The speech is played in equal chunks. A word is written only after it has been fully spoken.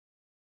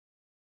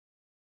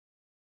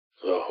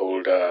the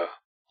holder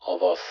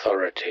of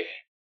authority.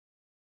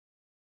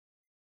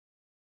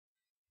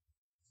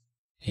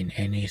 In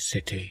any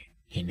city,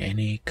 in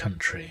any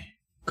country,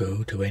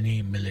 go to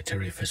any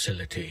military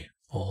facility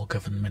or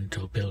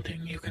governmental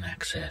building you can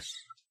access.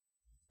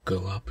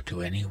 Go up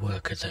to any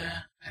worker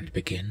there and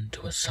begin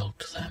to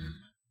assault them.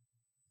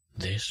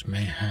 This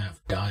may have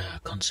dire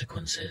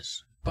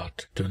consequences,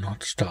 but do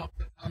not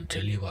stop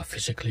until you are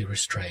physically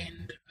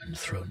restrained and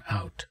thrown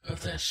out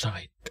of their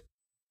sight.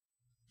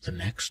 The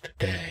next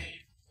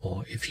day,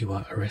 or if you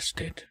are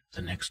arrested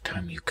the next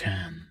time you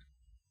can,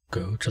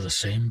 go to the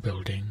same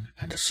building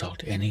and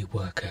assault any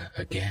worker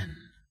again.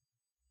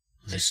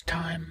 This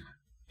time,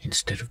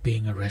 instead of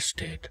being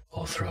arrested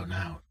or thrown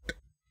out,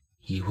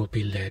 you will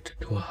be led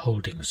to a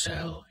holding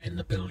cell in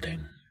the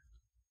building.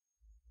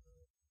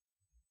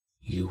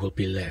 You will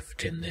be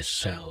left in this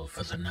cell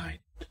for the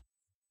night,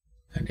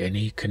 and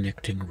any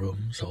connecting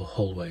rooms or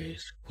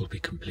hallways will be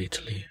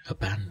completely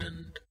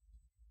abandoned.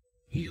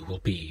 You will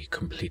be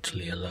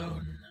completely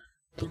alone.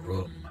 The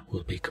room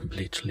will be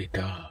completely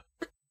dark.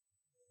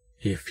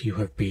 If you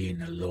have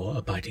been a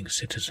law-abiding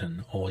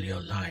citizen all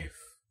your life,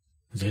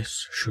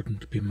 this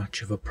shouldn't be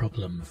much of a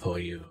problem for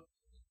you.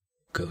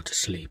 Go to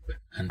sleep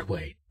and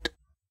wait.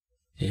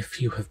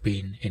 If you have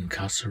been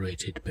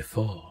incarcerated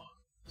before,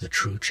 the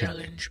true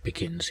challenge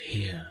begins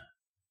here.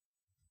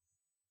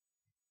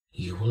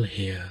 You will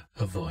hear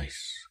a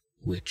voice,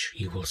 which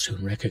you will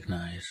soon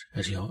recognize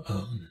as your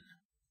own,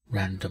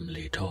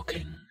 randomly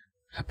talking,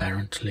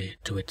 apparently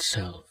to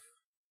itself.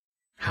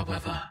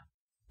 However,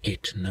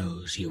 it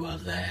knows you are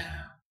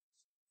there.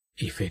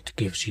 If it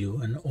gives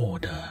you an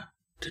order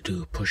to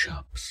do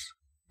push-ups,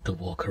 to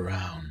walk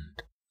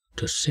around,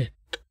 to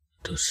sit,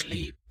 to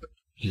sleep,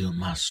 you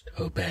must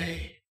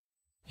obey.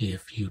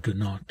 If you do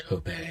not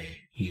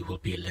obey, you will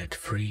be let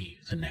free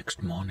the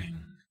next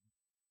morning.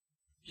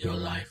 Your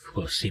life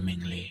will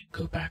seemingly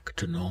go back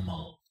to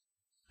normal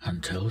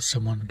until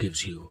someone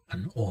gives you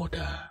an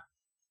order.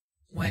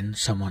 When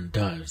someone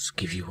does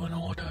give you an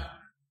order,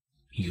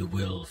 you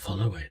will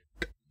follow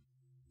it.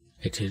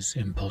 It is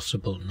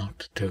impossible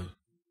not to.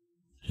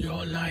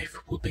 Your life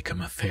will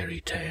become a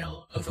fairy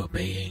tale of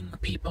obeying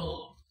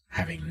people,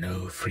 having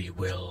no free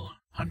will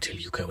until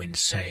you go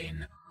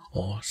insane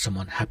or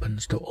someone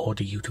happens to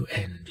order you to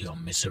end your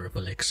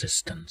miserable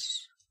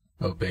existence.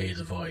 Obey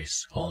the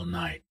voice all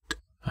night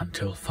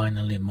until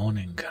finally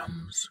morning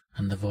comes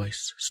and the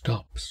voice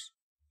stops.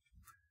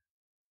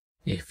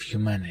 If you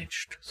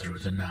managed through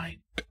the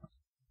night,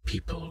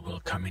 people will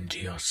come into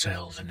your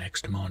cell the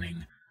next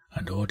morning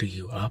and order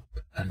you up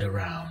and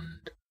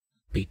around,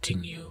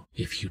 beating you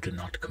if you do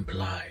not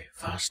comply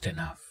fast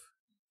enough.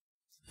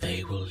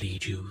 They will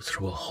lead you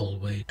through a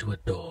hallway to a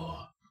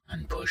door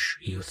and push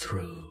you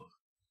through.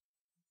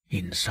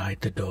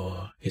 Inside the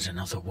door is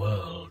another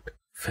world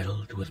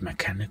filled with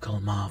mechanical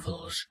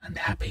marvels and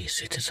happy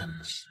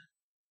citizens.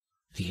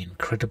 The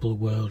incredible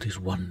world is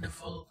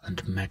wonderful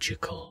and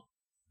magical,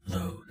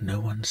 though no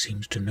one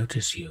seems to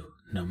notice you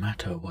no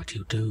matter what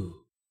you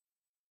do.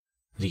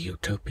 The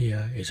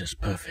utopia is as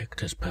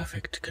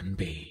perfect can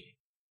be.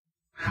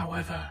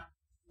 However,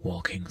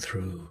 walking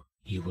through,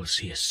 you will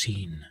see a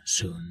scene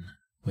soon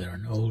where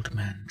an old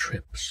man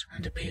trips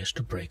and appears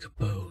to break a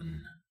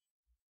bone.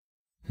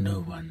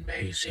 No one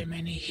pays him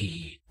any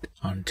heed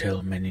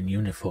until men in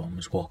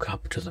uniforms walk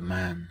up to the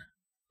man,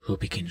 who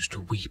begins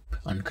to weep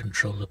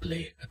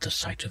uncontrollably at the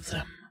sight of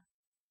them.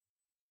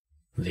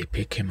 They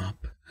pick him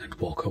up and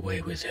walk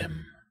away with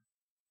him.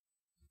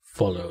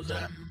 Follow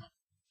them.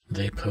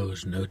 They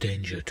pose no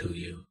danger to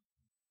you.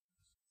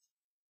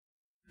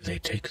 They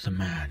take the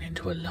man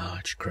into a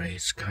large grey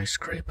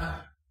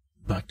skyscraper,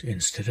 but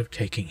instead of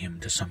taking him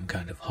to some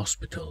kind of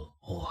hospital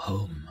or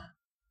home,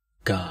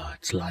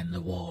 guards line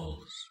the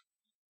walls.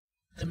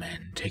 The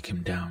men take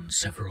him down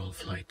several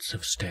flights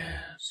of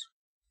stairs,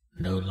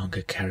 no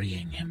longer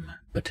carrying him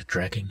but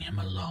dragging him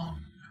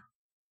along.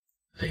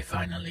 They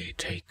finally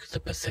take the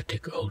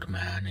pathetic old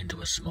man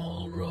into a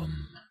small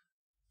room.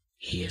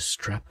 He is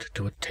strapped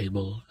to a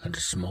table and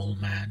a small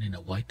man in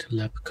a white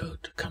lab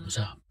coat comes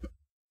up.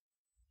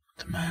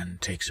 The man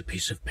takes a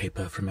piece of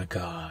paper from a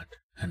guard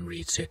and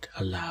reads it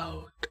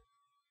aloud.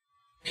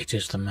 It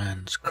is the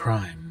man's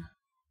crime.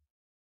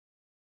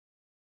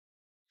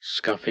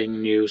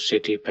 Scuffing new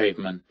city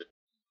pavement,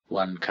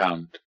 1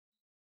 count.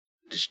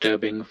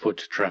 Disturbing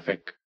foot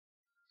traffic,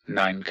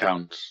 9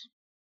 counts.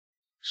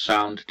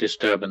 Sound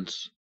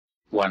disturbance,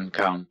 1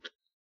 count.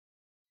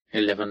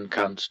 11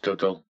 counts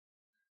total.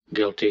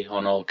 Guilty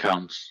on all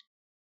counts.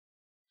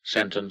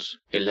 Sentence,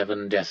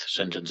 11 death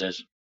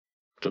sentences.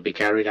 To be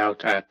carried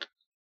out at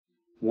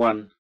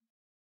 1.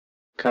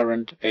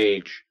 Current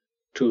age,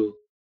 2.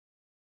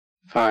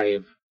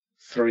 5,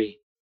 3.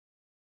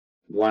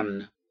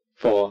 1,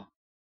 4.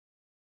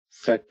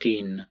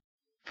 13,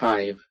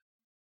 5,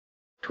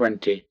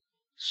 20,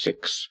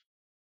 6.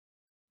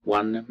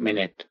 1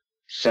 minute,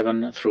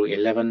 7 through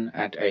 11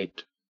 at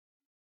 8.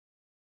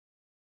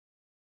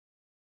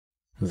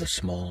 The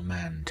small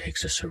man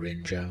takes a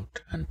syringe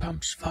out and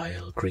pumps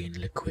vile green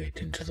liquid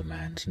into the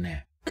man's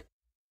neck.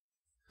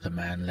 The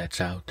man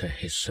lets out a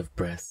hiss of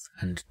breath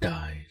and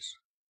dies.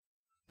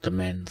 The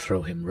men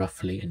throw him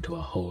roughly into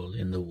a hole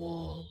in the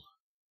wall,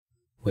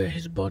 where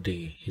his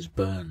body is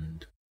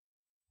burned.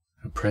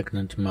 A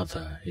pregnant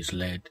mother is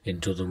led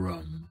into the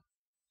room,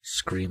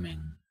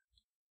 screaming.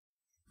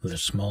 The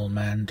small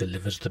man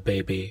delivers the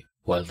baby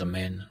while the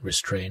men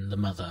restrain the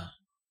mother.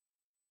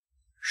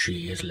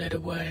 She is led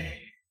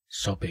away,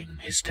 sobbing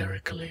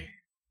hysterically.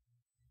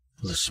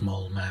 The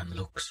small man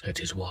looks at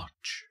his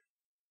watch.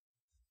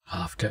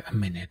 After a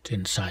minute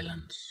in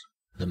silence,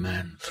 the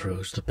man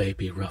throws the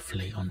baby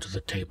roughly onto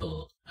the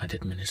table and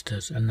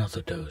administers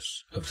another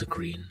dose of the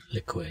green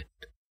liquid.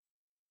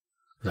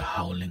 The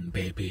howling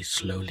baby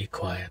slowly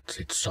quiets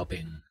its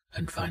sobbing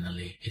and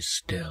finally is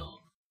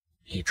still.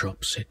 He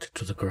drops it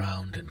to the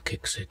ground and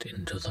kicks it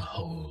into the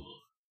hole.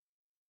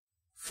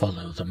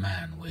 Follow the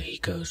man where he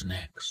goes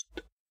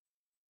next.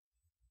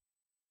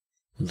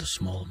 The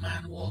small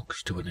man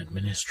walks to an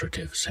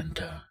administrative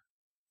center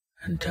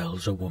and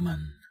tells a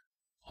woman,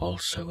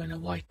 also in a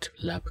white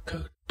lab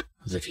coat,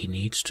 that he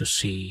needs to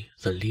see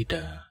the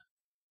leader.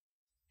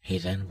 He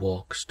then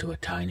walks to a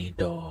tiny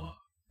door,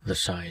 the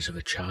size of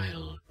a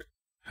child,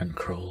 and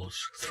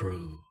crawls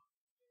through.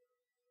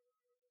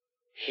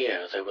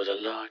 Here there was a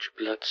large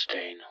blood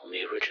stain on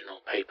the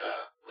original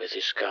paper where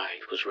this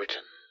guide was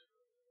written.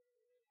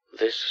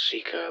 This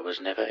seeker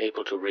was never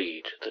able to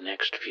read the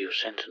next few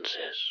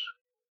sentences.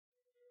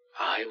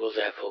 I will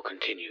therefore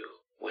continue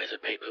where the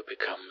paper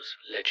becomes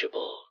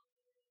legible.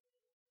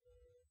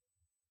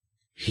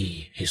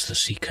 He is the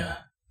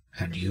seeker,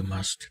 and you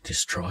must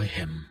destroy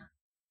him.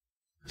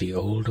 The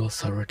old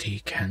authority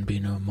can be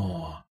no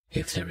more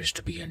if there is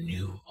to be a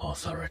new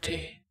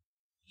authority.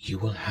 You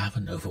will have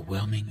an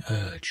overwhelming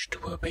urge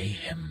to obey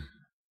him,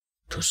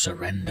 to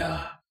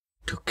surrender,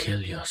 to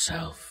kill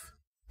yourself,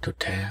 to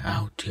tear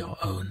out your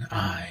own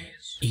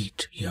eyes,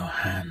 eat your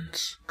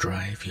hands,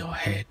 drive your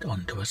head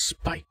onto a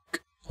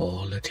spike,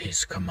 all at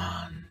his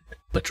command,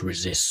 but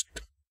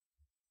resist.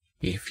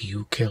 If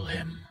you kill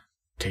him,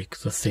 take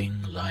the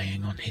thing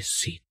lying on his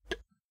seat.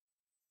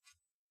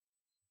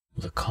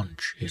 The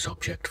conch is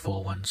object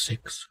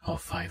 416 or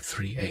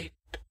 538.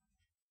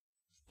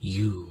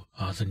 You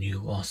are the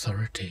new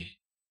authority.